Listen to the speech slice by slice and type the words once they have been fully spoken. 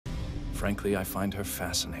Frankly, I find her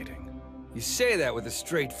fascinating. You say that with a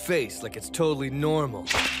straight face, like it's totally normal.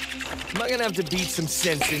 Am I gonna have to beat some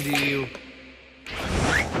sense into you?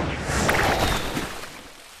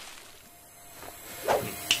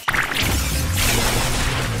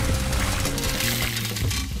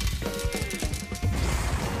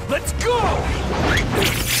 Let's go!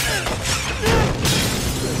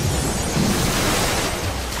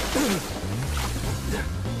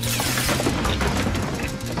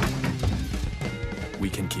 We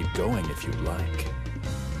can keep going if you'd like.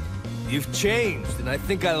 You've changed, and I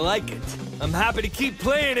think I like it. I'm happy to keep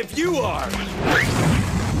playing if you are.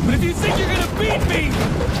 But if you think you're gonna beat me,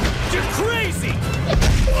 you're crazy!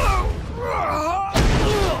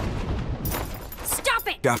 Stop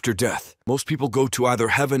it! After death, most people go to either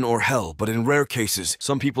heaven or hell, but in rare cases,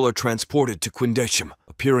 some people are transported to Quindecim.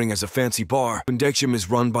 Appearing as a fancy bar, Quindecim is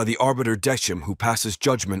run by the Arbiter Decim, who passes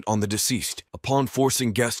judgment on the deceased. Upon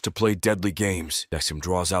forcing guests to play deadly games, Decim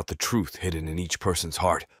draws out the truth hidden in each person's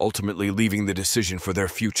heart, ultimately leaving the decision for their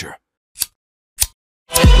future.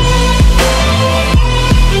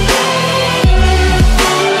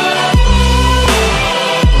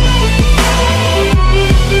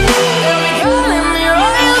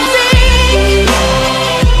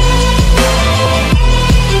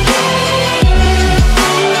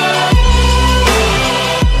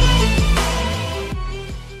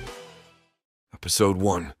 Episode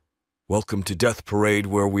 1. Welcome to Death Parade,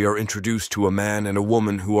 where we are introduced to a man and a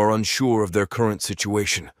woman who are unsure of their current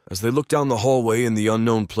situation. As they look down the hallway in the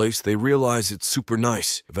unknown place, they realize it's super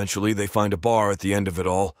nice. Eventually, they find a bar at the end of it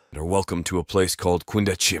all, and are welcomed to a place called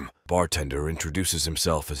Quindecim. Bartender introduces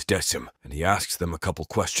himself as Decim, and he asks them a couple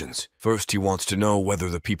questions. First, he wants to know whether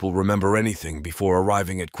the people remember anything before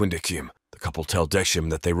arriving at Quindecim. The couple tell Decim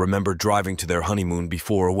that they remember driving to their honeymoon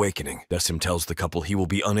before awakening. Decim tells the couple he will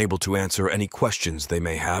be unable to answer any questions they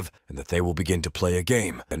may have, and that they will begin to play a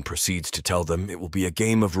game, then proceeds to tell them it will be a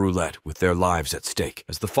game of roulette with their lives at stake.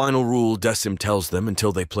 As the final rule, Decim tells them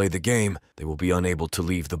until they play the game, they will be unable to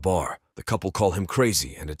leave the bar. The couple call him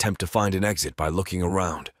crazy and attempt to find an exit by looking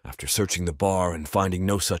around. After searching the bar and finding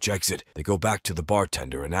no such exit, they go back to the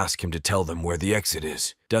bartender and ask him to tell them where the exit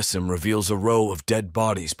is. Decim reveals a row of dead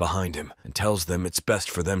bodies behind him and tells them it's best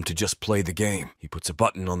for them to just play the game. He puts a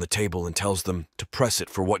button on the table and tells them to press it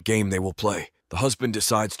for what game they will play. The husband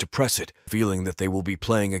decides to press it, feeling that they will be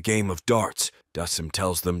playing a game of darts. Decim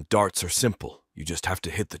tells them darts are simple. You just have to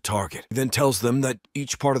hit the target. He then tells them that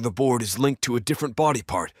each part of the board is linked to a different body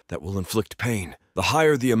part that will inflict pain. The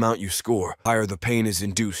higher the amount you score, higher the pain is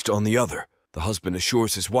induced on the other. The husband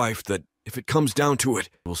assures his wife that if it comes down to it,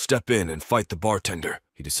 he will step in and fight the bartender.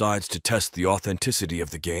 He decides to test the authenticity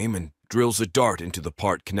of the game and drills a dart into the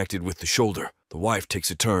part connected with the shoulder. The wife takes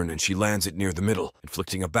a turn and she lands it near the middle,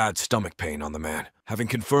 inflicting a bad stomach pain on the man. Having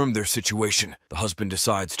confirmed their situation, the husband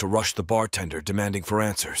decides to rush the bartender, demanding for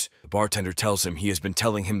answers. The bartender tells him he has been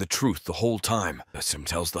telling him the truth the whole time. Decim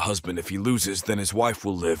tells the husband if he loses, then his wife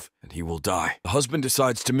will live, and he will die. The husband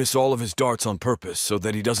decides to miss all of his darts on purpose so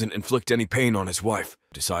that he doesn't inflict any pain on his wife.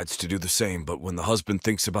 He decides to do the same, but when the husband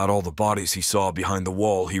thinks about all the bodies he saw behind the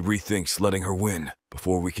wall, he rethinks letting her win.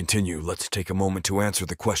 Before we continue, let's take a moment to answer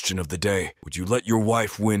the question of the day. Would you let your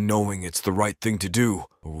wife win knowing it's the right thing to do?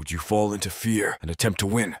 Or would you fall into fear and attempt to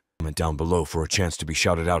win? Comment down below for a chance to be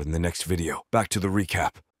shouted out in the next video. Back to the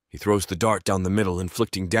recap. He throws the dart down the middle,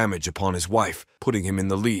 inflicting damage upon his wife, putting him in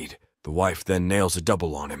the lead. The wife then nails a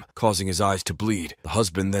double on him, causing his eyes to bleed. The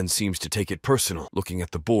husband then seems to take it personal, looking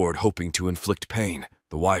at the board, hoping to inflict pain.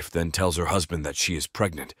 The wife then tells her husband that she is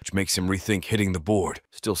pregnant, which makes him rethink hitting the board.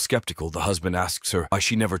 Still skeptical, the husband asks her why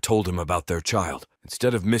she never told him about their child.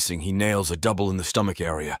 Instead of missing, he nails a double in the stomach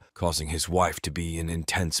area, causing his wife to be in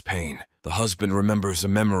intense pain. The husband remembers a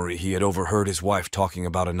memory he had overheard his wife talking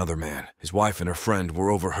about another man. His wife and her friend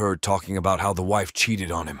were overheard talking about how the wife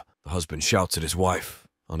cheated on him. The husband shouts at his wife,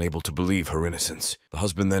 unable to believe her innocence. The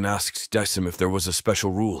husband then asks Decim if there was a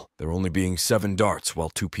special rule, there only being 7 darts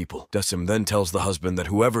while 2 people. Decim then tells the husband that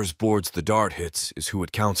whoever's boards the dart hits is who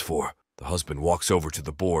it counts for. The husband walks over to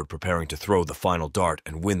the board, preparing to throw the final dart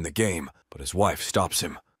and win the game, but his wife stops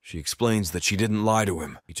him. She explains that she didn't lie to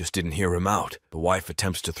him, he just didn't hear him out. The wife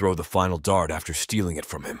attempts to throw the final dart after stealing it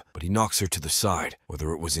from him, but he knocks her to the side.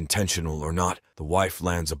 Whether it was intentional or not, the wife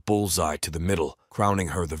lands a bullseye to the middle, crowning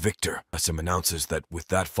her the victor. Decim announces that with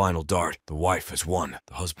that final dart, the wife has won.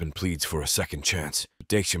 The husband pleads for a second chance, but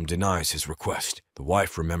Decim denies his request. The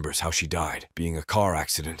wife remembers how she died, being a car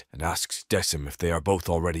accident, and asks Decim if they are both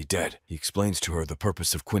already dead. He explains to her the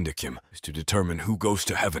purpose of Quindecim is to determine who goes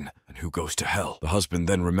to heaven and who goes to hell. The husband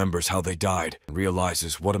then remembers how they died and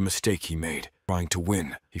realizes what a mistake he made. trying to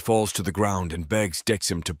win. He falls to the ground and begs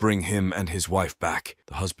Dexim to bring him and his wife back.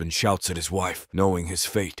 The husband shouts at his wife, knowing his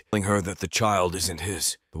fate, telling her that the child isn't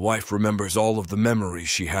his. The wife remembers all of the memories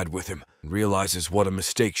she had with him and realizes what a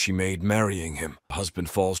mistake she made marrying him. The husband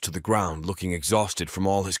falls to the ground, looking exhausted from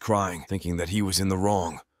all his crying, thinking that he was in the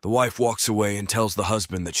wrong. The wife walks away and tells the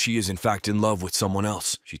husband that she is in fact in love with someone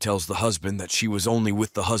else. She tells the husband that she was only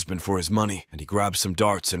with the husband for his money, and he grabs some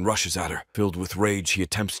darts and rushes at her. Filled with rage, he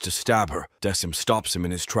attempts to stab her. Dexim stops him in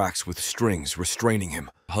his tracks with strings, restraining him.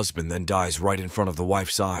 The husband then dies right in front of the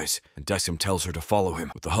wife's eyes, and Dexim tells her to follow him.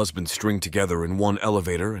 With the husband stringed together in one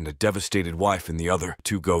elevator and a devastated wife in the other, the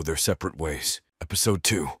two go their separate ways. Episode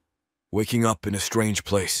 2. Waking up in a strange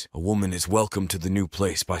place, a woman is welcomed to the new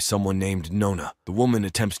place by someone named Nona. The woman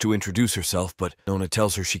attempts to introduce herself, but Nona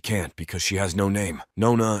tells her she can't because she has no name.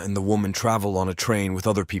 Nona and the woman travel on a train with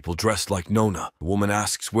other people dressed like Nona. The woman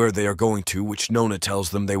asks where they are going to, which Nona tells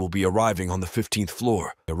them they will be arriving on the 15th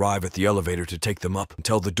floor. They arrive at the elevator to take them up and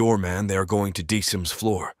tell the doorman they are going to Dexim's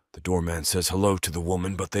floor. The doorman says hello to the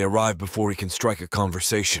woman, but they arrive before he can strike a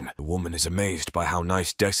conversation. The woman is amazed by how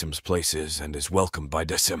nice Dexim's place is and is welcomed by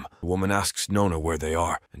Dexim. The woman asks Nona where they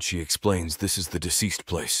are, and she explains this is the deceased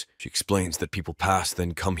place. She explains that people pass,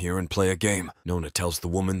 then come here and play a game. Nona tells the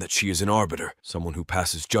woman that she is an arbiter, someone who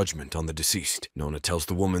passes judgment on the deceased. Nona tells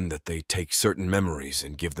the woman that they take certain memories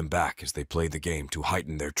and give them back as they play the game to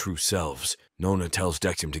heighten their true selves. Nona tells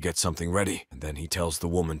Dexim to get something ready, and then he tells the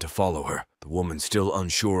woman to follow her. The woman, still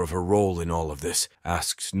unsure of her role in all of this,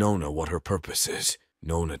 asks Nona what her purpose is.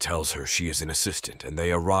 Nona tells her she is an assistant, and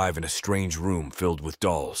they arrive in a strange room filled with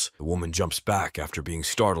dolls. The woman jumps back after being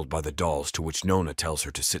startled by the dolls, to which Nona tells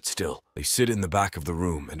her to sit still. They sit in the back of the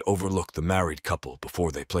room and overlook the married couple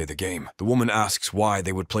before they play the game. The woman asks why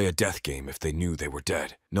they would play a death game if they knew they were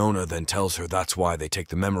dead. Nona then tells her that's why they take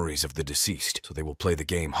the memories of the deceased, so they will play the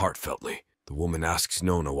game heartfeltly. The woman asks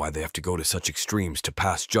Nona why they have to go to such extremes to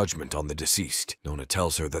pass judgment on the deceased. Nona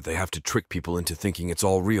tells her that they have to trick people into thinking it's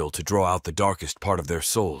all real to draw out the darkest part of their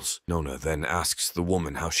souls. Nona then asks the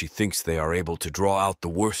woman how she thinks they are able to draw out the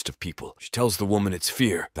worst of people. She tells the woman it's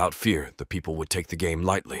fear. Without fear, the people would take the game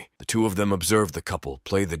lightly. The two of them observe the couple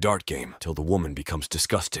play the dart game till the woman becomes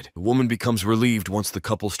disgusted. The woman becomes relieved once the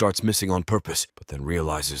couple starts missing on purpose, but then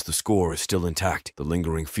realizes the score is still intact. The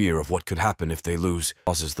lingering fear of what could happen if they lose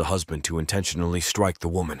causes the husband to intentionally strike the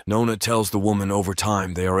woman. Nona tells the woman over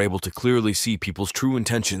time they are able to clearly see people's true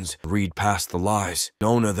intentions and read past the lies.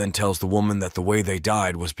 Nona then tells the woman that the way they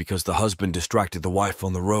died was because the husband distracted the wife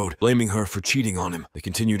on the road, blaming her for cheating on him. They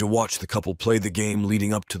continue to watch the couple play the game,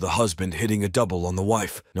 leading up to the husband hitting a double on the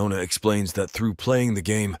wife. Nona explains that through playing the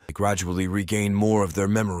game, they gradually regain more of their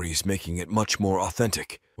memories, making it much more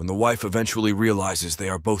authentic. When the wife eventually realizes they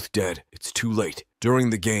are both dead, it's too late.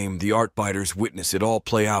 During the game, the art biters witness it all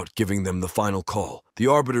play out, giving them the final call. The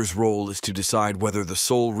arbiter's role is to decide whether the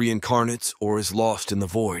soul reincarnates or is lost in the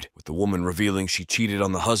void. With the woman revealing she cheated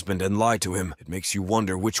on the husband and lied to him, it makes you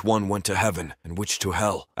wonder which one went to heaven and which to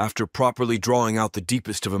hell. After properly drawing out the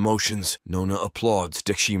deepest of emotions, Nona applauds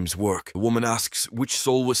Dexim's work. The woman asks which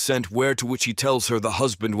soul was sent where, to which he tells her the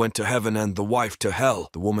husband went to heaven and the wife to hell.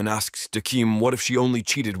 The woman asks Dexim what if she only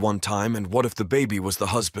cheated one time, and what if the baby was the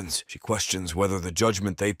husband's? She questions whether the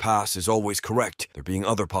judgment they pass is always correct, there being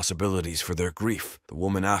other possibilities for their grief. The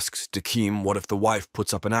woman asks Dexim what if the wife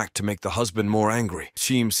puts up an act to make the husband more angry.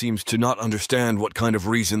 Dexim seems to not understand what kind of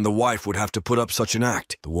reason the wife would have to put up such an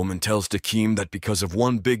act. The woman tells Dexim that because of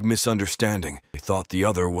one big misunderstanding, they thought the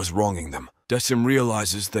other was wronging them. Dexim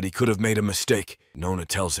realizes that he could have made a mistake. Nona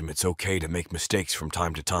tells him it's okay to make mistakes from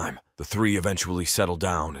time to time. The three eventually settle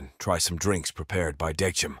down and try some drinks prepared by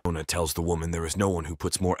Dexim. Nona tells the woman there is no one who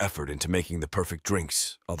puts more effort into making the perfect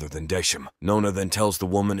drinks other than Dexim. Nona then tells the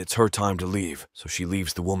woman it's her time to leave, so she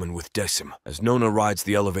leaves the woman with Dexim. As Nona rides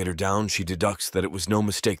the elevator down, she deducts that it was no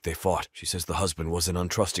mistake they fought. She says the husband was an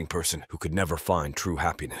untrusting person who could never find true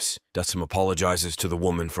happiness. Dexim apologizes to the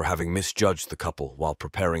woman for having misjudged the couple while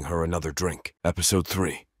preparing her another drink. Episode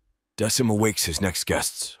 3. Dexim awakes his next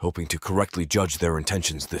guests, hoping to correctly judge their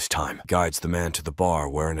intentions this time. He guides the man to the bar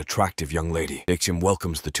where an attractive young lady. Dexim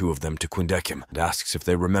welcomes the two of them to Quindekim and asks if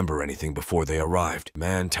they remember anything before they arrived. The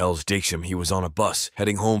man tells Dexim he was on a bus,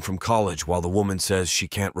 heading home from college, while the woman says she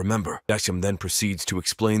can't remember. Dexim then proceeds to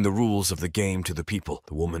explain the rules of the game to the people.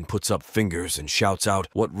 The woman puts up fingers and shouts out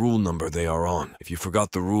what rule number they are on. If you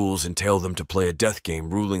forgot the rules, entail them to play a death game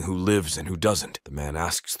ruling who lives and who doesn't. The man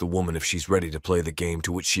asks the woman if she's ready to play the game,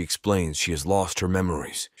 to which she explains explains she has lost her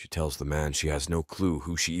memories. She tells the man she has no clue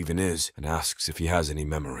who she even is and asks if he has any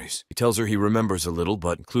memories. He tells her he remembers a little,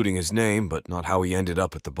 but including his name, but not how he ended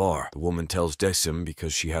up at the bar. The woman tells Desim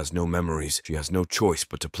because she has no memories, she has no choice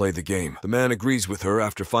but to play the game. The man agrees with her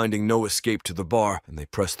after finding no escape to the bar, and they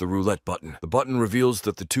press the roulette button. The button reveals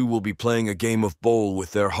that the two will be playing a game of bowl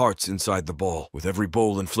with their hearts inside the ball, with every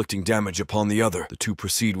bowl inflicting damage upon the other. The two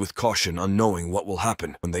proceed with caution, unknowing what will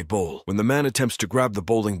happen when they bowl. When the man attempts to grab the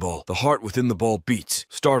bowling ball, the heart within the ball beats,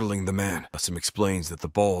 startling the man. Desim explains that the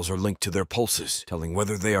balls are linked to their pulses, telling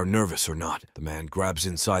whether they are nervous or not. The man grabs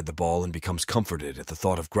inside the ball and becomes comforted at the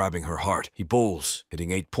thought of grabbing her heart. He bowls,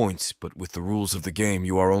 hitting 8 points, but with the rules of the game,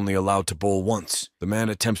 you are only allowed to bowl once. The man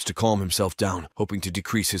attempts to calm himself down, hoping to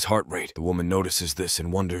decrease his heart rate. The woman notices this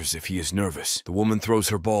and wonders if he is nervous. The woman throws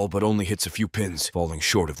her ball but only hits a few pins, falling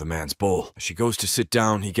short of the man's bowl. As she goes to sit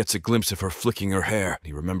down, he gets a glimpse of her flicking her hair.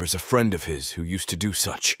 He remembers a friend of his who used to do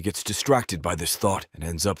such. He gets distracted by this thought and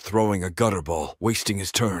ends up throwing a gutter ball, wasting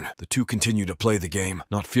his turn. The two continue to play the game,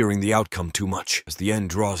 not fearing the outcome too much. As the end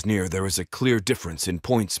draws near, there is a clear difference in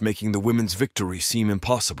points, making the women's victory seem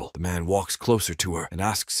impossible. The man walks closer to her and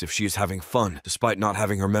asks if she is having fun, despite not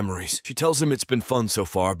having her memories. She tells him it's been fun so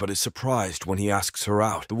far, but is surprised when he asks her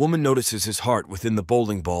out. The woman notices his heart within the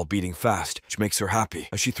bowling ball beating fast, which makes her happy.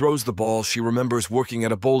 As she throws the ball, she remembers working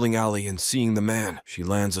at a bowling alley and seeing the man. She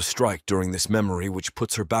lands a strike during this memory, which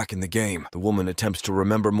puts her back in the game. The woman attempts to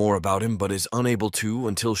remember more about him, but is unable to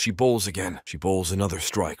until she bowls again. She bowls another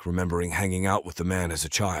strike, remembering hanging out with the man as a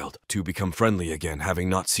child. The two become friendly again, having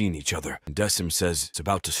not seen each other. And Desim says it's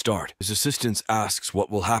about to start. His assistant asks what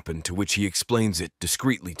will happen, to which he explains it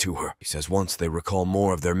discreetly to her. He says once they recall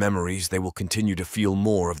more of their memories, they will continue to feel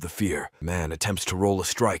more of the fear. The man attempts to roll a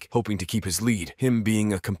strike, hoping to keep his lead, him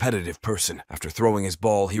being a competitive person. After throwing his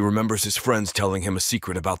ball, he remembers his friends telling him a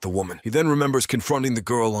secret about the woman. He then remembers confronting the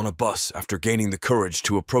girl on a bus after gaining the courage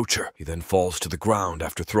to approach her. He then falls to the ground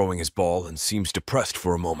after throwing his ball and seems depressed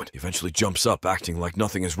for a moment. He eventually jumps up, acting like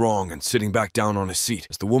nothing is wrong and sitting back down on his seat.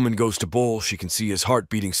 As the woman goes to bowl, she can see his heart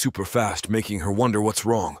beating super fast, making her wonder what's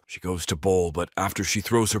wrong. She goes to bowl, but after she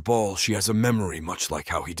throws her ball, she has a memory much like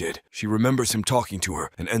how he did. She remembers him talking to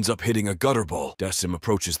her and ends up hitting a gutter ball. Desim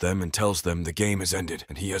approaches them and tells them the game has ended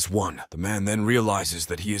and he has won. The man then realizes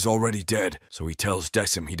that he is already dead, so he tells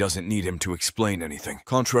Desim he doesn't need him to explain anything.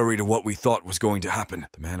 Contrary to what we thought was going to happen,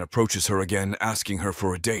 the man approaches her again, asking her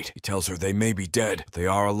for a date. He tells her they may be dead, but they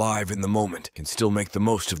are alive in the moment, can still make the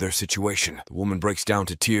most of their situation. The woman breaks down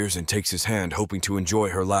to tears and takes his hand, hoping to enjoy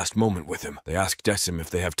her last moment with him. They ask Desim if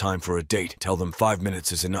they have time for a date, tell them 5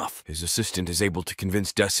 minutes is enough. His assistant is able to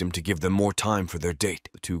convince Desim to give them more time for their date.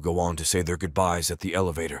 The two go on to say their goodbyes at the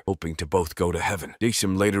elevator, hoping to both go to heaven.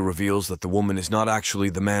 Desim later reveals that the woman is not actually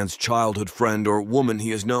the man's childhood friend or woman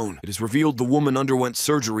he has known. It is revealed the woman underwent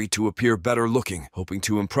surgery to appear better looking, hoping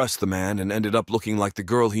to impress the man, and ended up looking like the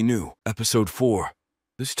girl he knew. Episode 4.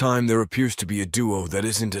 This time, there appears to be a duo that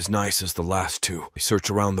isn't as nice as the last two. They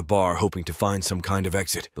search around the bar, hoping to find some kind of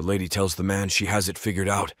exit. The lady tells the man she has it figured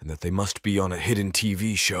out, and that they must be on a hidden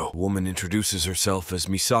TV show. The woman introduces herself as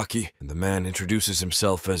Misaki, and the man introduces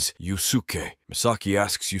himself as Yusuke. Misaki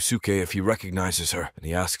asks Yusuke if he recognizes her, and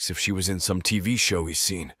he asks if she was in some TV show he's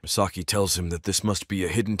seen. Misaki tells him that this must be a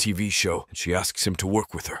hidden TV show, and she asks him to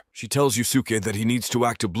work with her. She tells Yusuke that he needs to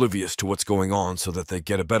act oblivious to what's going on so that they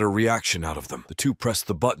get a better reaction out of them. The two press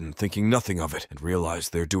the button, thinking nothing of it, and realize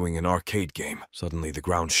they're doing an arcade game. Suddenly, the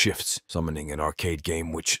ground shifts, summoning an arcade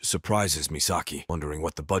game which surprises Misaki, wondering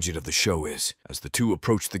what the budget of the show is. As the two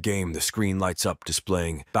approach the game, the screen lights up,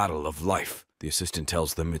 displaying Battle of Life. The assistant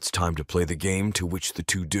tells them it's time to play the game, to which the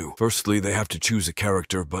two do. Firstly, they have to choose a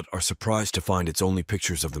character, but are surprised to find it's only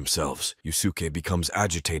pictures of themselves. Yusuke becomes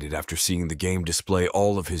agitated after seeing the game display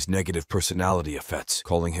all of his negative personality effects,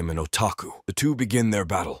 calling him an otaku. The two begin their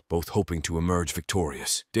battle, both hoping to emerge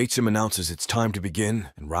victorious. Deitsum announces it's time to begin,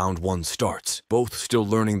 and round 1 starts. Both still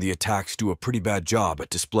learning the attacks do a pretty bad job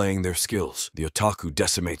at displaying their skills. The otaku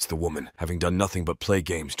decimates the woman, having done nothing but play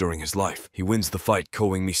games during his life. He wins the fight,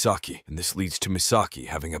 koing Misaki, and this leads to Misaki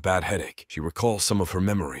having a bad headache. She recalls some of her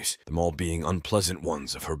memories, them all being unpleasant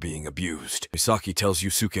ones of her being abused. Misaki tells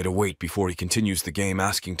Yusuke to wait before he continues the game,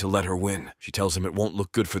 asking to let her win. She tells him it won't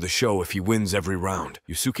look good for the show if he wins every round.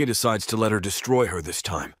 Yusuke decides to let her destroy her this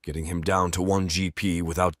time, getting him down to 1 GP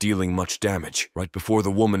without dealing much damage. Right before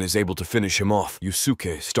the woman is able to finish him off,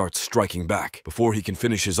 Yusuke starts striking back. Before he can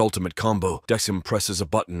finish his ultimate combo, Desim presses a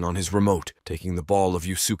button on his remote, taking the ball of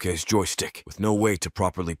Yusuke's joystick. With no way to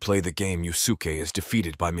properly play the game, Yusuke Yusuke is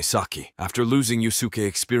defeated by Misaki. After losing, Yusuke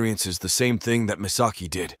experiences the same thing that Misaki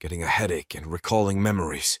did, getting a headache and recalling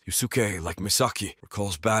memories. Yusuke, like Misaki,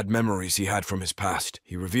 recalls bad memories he had from his past.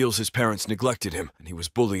 He reveals his parents neglected him, and he was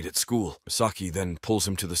bullied at school. Misaki then pulls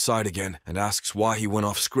him to the side again and asks why he went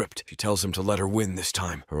off script. She tells him to let her win this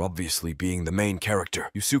time, her obviously being the main character.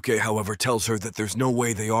 Yusuke, however, tells her that there's no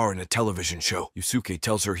way they are in a television show. Yusuke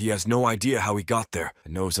tells her he has no idea how he got there,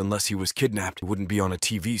 and knows unless he was kidnapped, he wouldn't be on a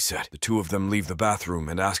TV set. The two of them leave the bathroom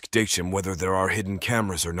and ask Daishim whether there are hidden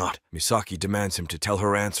cameras or not. Misaki demands him to tell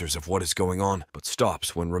her answers of what is going on, but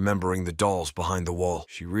stops when remembering the dolls behind the wall.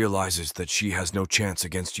 She realizes that she has no chance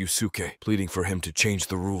against Yusuke, pleading for him to change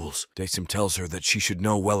the rules. Daishim tells her that she should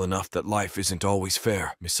know well enough that life isn't always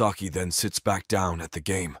fair. Misaki then sits back down at the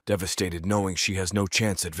game, devastated knowing she has no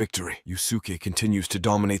chance at victory. Yusuke continues to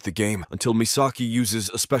dominate the game until Misaki uses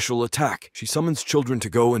a special attack. She summons children to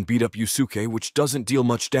go and beat up Yusuke, which doesn't deal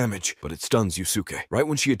much damage, but it stuns Yusuke. Right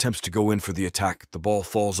when she attempts to go in for the attack, the ball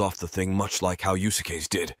falls off the thing much like how Yusuke's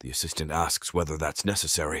did. The assistant asks whether that's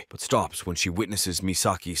necessary, but stops when she witnesses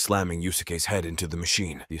Misaki slamming Yusuke's head into the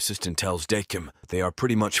machine. The assistant tells Daishim that they are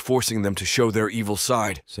pretty much forcing them to show their evil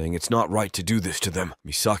side, saying it's not right to do this to them.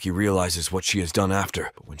 Misaki realizes what she has done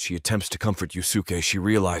after, but when she attempts to comfort Yusuke, she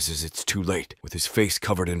realizes it's too late. With his face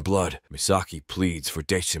covered in blood, Misaki pleads for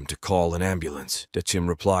Daishim to call an ambulance. Daishim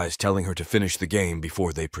replies, telling her to finish the game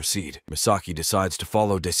before they proceed. Misaki decides to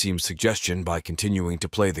follow Daishim's suggestion by continuing to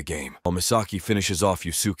play the game. While Misaki finishes off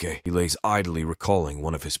Yusuke, he lays idly recalling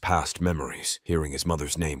one of his past memories. Hearing his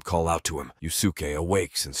mother's name call out to him, Yusuke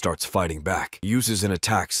awakes and starts fighting back. He uses an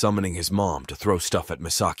attack summoning his mom to throw stuff at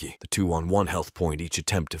Misaki. The two on one health point each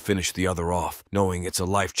attempt to finish the other off, knowing it's a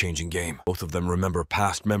life-changing game. Both of them remember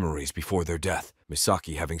past memories before their death,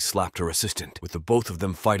 Misaki having slapped her assistant. With the both of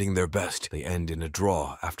them fighting their best, they end in a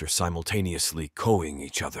draw after simultaneously KOing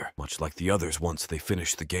each other. Much like the others once they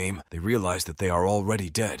finish the game, they realize that they are already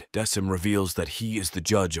dead. Daishim reveals that he is the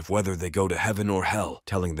judge of whether they go to heaven or hell,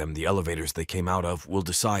 telling them the elevators they came out of will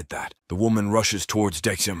decide that. The woman rushes towards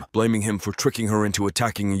Daishim, blaming him for tricking her into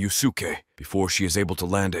attacking Yusuke. Before she is able to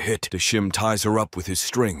land a hit, Daishim ties her up with his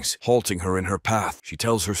strings, halting her in her path. She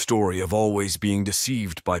tells her story of always being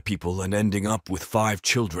deceived by people and ending up with 5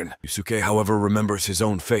 children. Yusuke, however, remembers his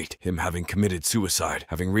own fate, him having committed suicide.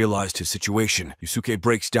 Having realized his situation, Yusuke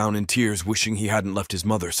breaks down in tears, wishing he hadn't left his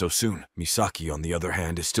mother so soon. Misaki, on the other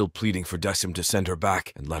hand, is still pleading for Daishim to send her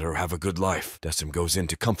back and let her have a good life. Daishim goes in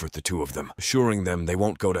to comfort the two of them, assuring them they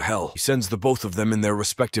won't go to hell. He sends the both of them in their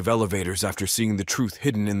respective elevators after seeing the truth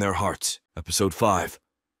hidden in their hearts. Episode 5.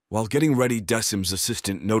 While getting ready, Daishim's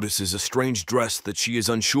assistant notices a strange dress that she is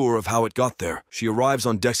unsure of how it got there. She arrives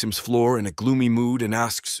on Daishim's floor in a gloomy mood and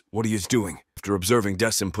asks what he is doing. After observing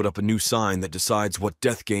Daishim put up a new sign that decides what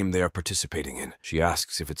death game they are participating in, she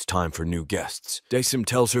asks if it's time for new guests. Daishim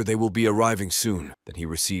tells her they will be arriving soon. Then he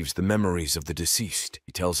receives the memories of the deceased.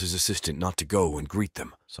 He tells his assistant not to go and greet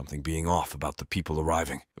them, something being off about the people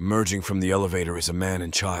arriving. Emerging from the elevator is a man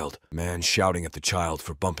and child, a man shouting at the child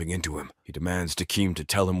for bumping into him. He demands Dakim to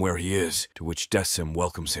tell him where he is, to which Daishim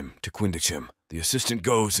welcomes him to Quindachim. The assistant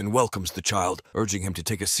goes and welcomes the child, urging him to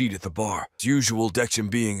take a seat at the bar. As usual, Daishim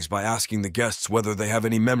beings by asking the guests whether they have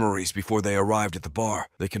any memories before they arrived at the bar.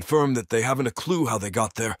 They confirm that they haven't a clue how they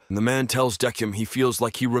got there, and the man tells Daishim he feels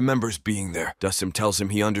like he remembers being there. Daishim tells him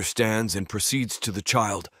he understands and proceeds to the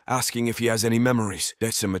child, asking if he has any memories.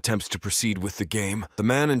 Daishim attempts to proceed with the game. The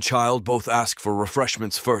man and child both ask for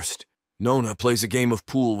refreshments first. Nona plays a game of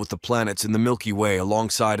pool with the planets in the Milky Way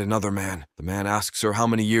alongside another man. The man asks her how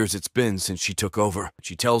many years it's been since she took over.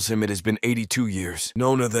 She tells him it has been 82 years.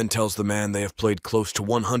 Nona then tells the man they have played close to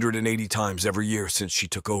 180 times every year since she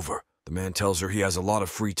took over. The man tells her he has a lot of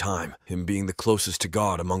free time, him being the closest to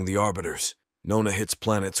God among the arbiters. Nona hits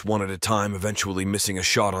planets one at a time, eventually missing a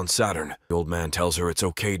shot on Saturn. The old man tells her it's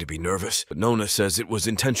okay to be nervous, but Nona says it was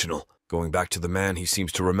intentional. Going back to the man, he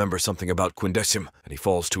seems to remember something about Quindachim, and he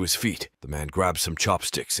falls to his feet. The man grabs some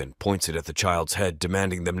chopsticks and points it at the child's head,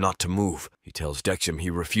 demanding them not to move. He tells Daishim he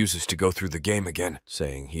refuses to go through the game again,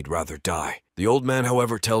 saying he'd rather die. The old man,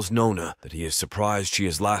 however, tells Nona that he is surprised she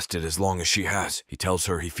has lasted as long as she has. He tells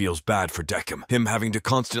her he feels bad for Daishim, him having to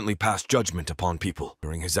constantly pass judgment upon people.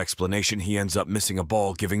 During his explanation, he ends up missing a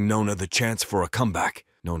ball, giving Nona the chance for a comeback.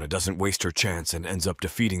 Nona doesn't waste her chance and ends up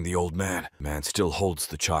defeating the old man. The man still holds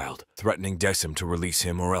the child, threatening Daishim to release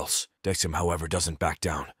him or else. Daishim, however, doesn't back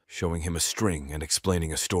down. showing him a string and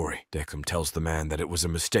explaining a story. Dekum tells the man that it was a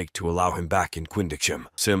mistake to allow him back in Quindikshim.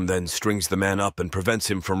 Sim then strings the man up and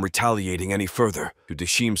prevents him from retaliating any further. To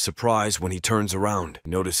Deshim's surprise, when he turns around,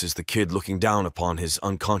 he notices the kid looking down upon his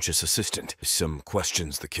unconscious assistant. Sim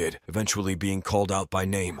questions the kid, eventually being called out by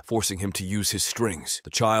name, forcing him to use his strings. The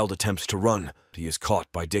child attempts to run, but he is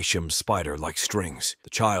caught by Deshim's spider-like strings. The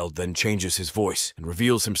child then changes his voice and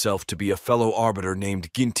reveals himself to be a fellow arbiter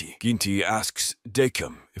named Ginti. Ginti asks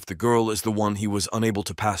Dekum if the girl is the one he was unable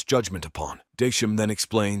to pass judgment upon. Deshim then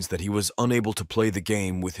explains that he was unable to play the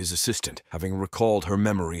game with his assistant, having recalled her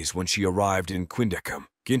memories when she arrived in Quindikshim.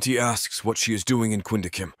 Ginti asks what she is doing in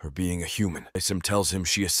Quindikshim, her being a human. Deshim tells him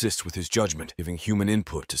she assists with his judgment, giving human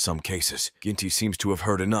input to some cases. Ginti seems to have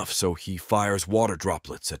heard enough, so he fires water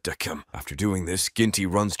droplets at Dekum. After doing this, Ginti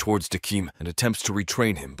runs towards Dekim and attempts to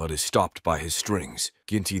retrain him, but is stopped by his strings.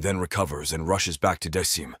 Ginti then recovers and rushes back to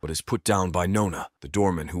Deshim, but is put down by Nona. The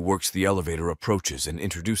doorman who works the elevator approaches and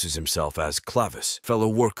introduces himself as Clavis, fellow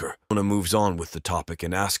worker. Nona moves on with the topic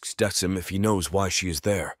and asks Deshim if he knows why she is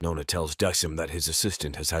there. Nona tells Deshim that his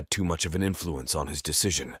assistant has had too much of an influence on his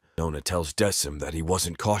decision. Nona tells Deshim that he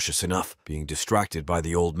wasn't cautious enough, being distracted by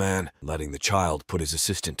the old man, letting the child put his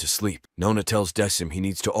assistant to sleep. Nona tells Deshim he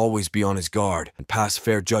needs to always be on his guard and pass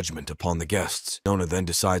fair judgment upon the guests. Nona then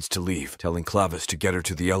decides to leave, telling Clavis to get her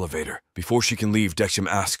to the elevator. Before she can leave, Deshim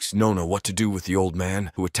asks Nona what to do with the old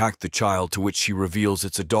man who attacked the child, to which she reveals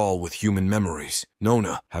it's a doll with human memories.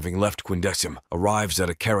 Nona, having left Quindekshim, arrives at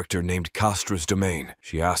a character named Kastra's domain.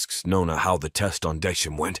 She asks Nona how the test on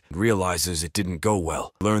Deshim went and realizes it didn't go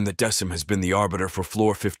well. Learn that Deshim has been the arbiter for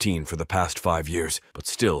floor 15 for the past 5 years, but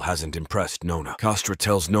still hasn't impressed Nona. Kastra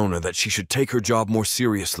tells Nona that she should take her job more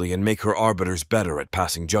seriously and make her arbiters better at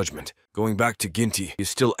passing judgment. Going back to Ginti, he is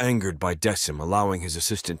still angered by Deshim allowing his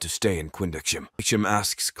assistant to stay in Quindikshim. Deshim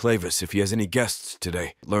asks Clavis if he has any guests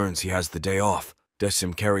today. Learns he has the day off.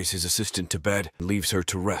 Deshim carries his assistant to bed and leaves her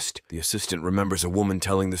to rest. The assistant remembers a woman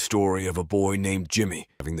telling the story of a boy named Jimmy,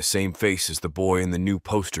 having the same face as the boy in the new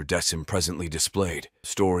poster Deshim presently displayed. The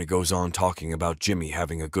story goes on talking about Jimmy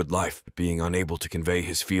having a good life, but being unable to convey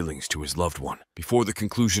his feelings to his loved one. Before the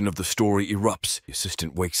conclusion of the story erupts, the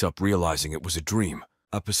assistant wakes up realizing it was a dream.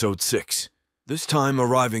 Episode 6. This time,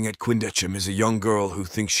 arriving at Quindekshim is a young girl who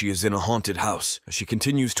thinks she is in a haunted house. As she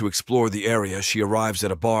continues to explore the area, she arrives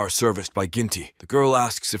at a bar serviced by Ginti. The girl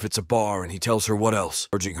asks if it's a bar, and he tells her what else,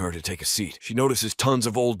 urging her to take a seat. She notices tons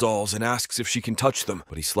of old dolls and asks if she can touch them,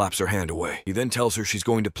 but he slaps her hand away. He then tells her she's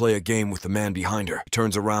going to play a game with the man behind her. He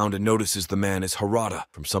turns around and notices the man is Harada,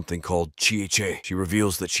 from something called Chie-che. She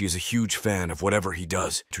reveals that she is a huge fan of whatever he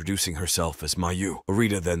does, introducing herself as Mayu.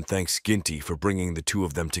 Arita then thanks Ginti for bringing the two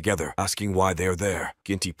of them together, asking why they are there.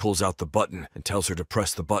 Ginti pulls out the button and tells her to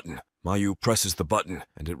press the button. Mayu presses the button,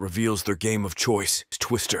 and it reveals their game of choice,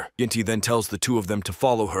 Twister. Ginti then tells the two of them to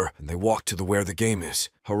follow her, and they walk to where the game is.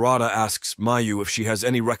 Harada asks Mayu if she has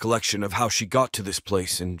any recollection of how she got to this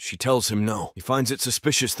place, and she tells him no. He finds it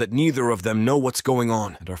suspicious that neither of them know what's going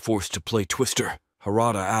on and are forced to play Twister.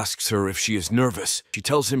 Harada asks her if she is nervous. She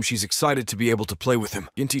tells him she's excited to be able to play with him.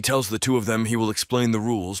 Ginti tells the two of them he will explain the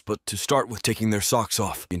rules, but to start with taking their socks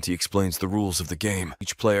off. Ginti explains the rules of the game,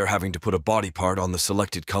 each player having to put a body part on the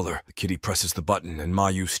selected color. The kitty presses the button, and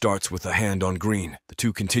Mayu starts with a hand on green. The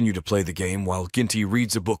two continue to play the game while Ginti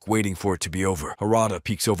reads a book waiting for it to be over. Harada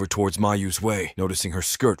peeks over towards Mayu's way, noticing her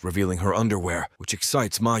skirt revealing her underwear, which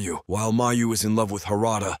excites Mayu. While Mayu is in love with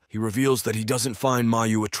Harada, he reveals that he doesn't find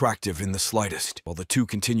Mayu attractive in the slightest. While the two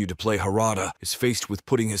continue to play, Harada is faced with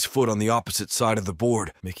putting his foot on the opposite side of the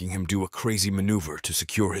board, making him do a crazy maneuver to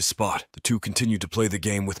secure his spot. The two continue to play the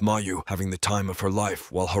game with Mayu having the time of her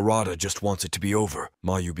life, while Harada just wants it to be over.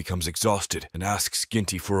 Mayu becomes exhausted and asks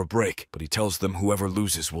Ginti for a break, but he tells them whoever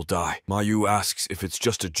loses will die. Mayu asks if it's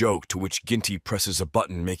just a joke, to which Ginti presses a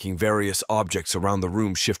button making various objects around the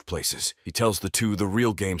room shift places. He tells the two the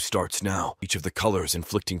real game starts now, each of the colors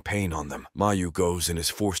inflicting pain on them. Mayu goes and is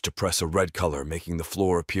forced to press a red color, making the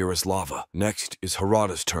floor appear as lava. Next is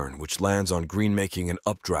Harada's turn, which lands on green, making an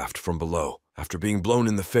updraft from below. After being blown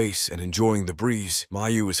in the face and enjoying the breeze,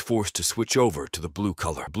 Mayu is forced to switch over to the blue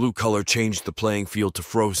color. Blue color changed the playing field to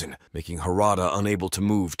frozen, making Harada unable to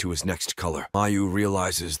move to his next color. Mayu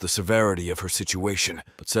realizes the severity of her situation,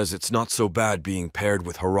 but says it's not so bad being paired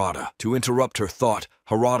with Harada. To interrupt her thought,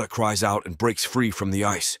 Harada cries out and breaks free from the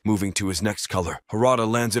ice, moving to his next color. Harada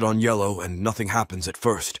lands it on yellow and nothing happens at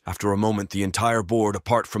first. After a moment, the entire board,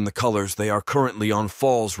 apart from the colors they are currently on,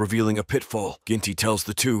 falls, revealing a pitfall. Ginty tells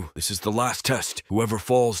the two, this is the last test. Whoever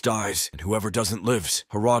falls dies, and whoever doesn't lives.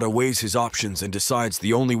 Harada weighs his options and decides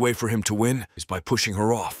the only way for him to win is by pushing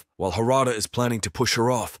her off. While Harada is planning to push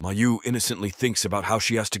her off, Mayu innocently thinks about how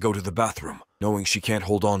she has to go to the bathroom. Knowing she can't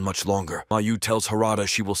hold on much longer, Mayu tells Harada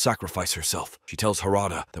she will sacrifice herself. She tells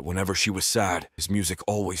Harada that whenever she was sad, his music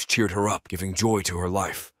always cheered her up, giving joy to her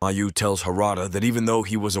life. Mayu tells Harada that even though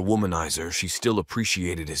he was a womanizer, she still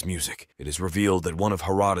appreciated his music. It is revealed that one of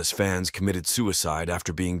Harada's fans committed suicide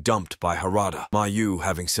after being dumped by Harada. Mayu,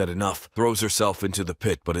 having said enough, throws herself into the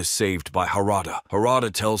pit but is saved by Harada.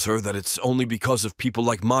 Harada tells her that it's only because of people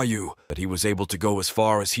like Mayu that he was able to go as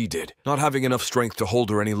far as he did. Not having enough strength to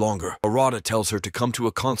hold her any longer, Harada tells her to come to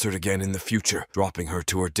a concert again in the future, dropping her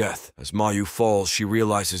to her death. As Mayu falls, she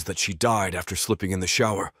realizes that she died after slipping in the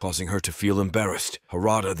shower, causing her to feel embarrassed.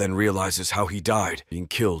 Harada then realizes how he died, being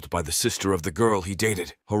killed by the sister of the girl he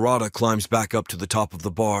dated. Harada climbs back up to the top of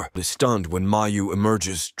the bar, but is stunned when Mayu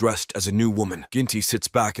emerges, dressed as a new woman. Ginty sits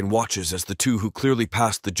back and watches as the two who clearly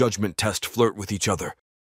passed the judgment test flirt with each other.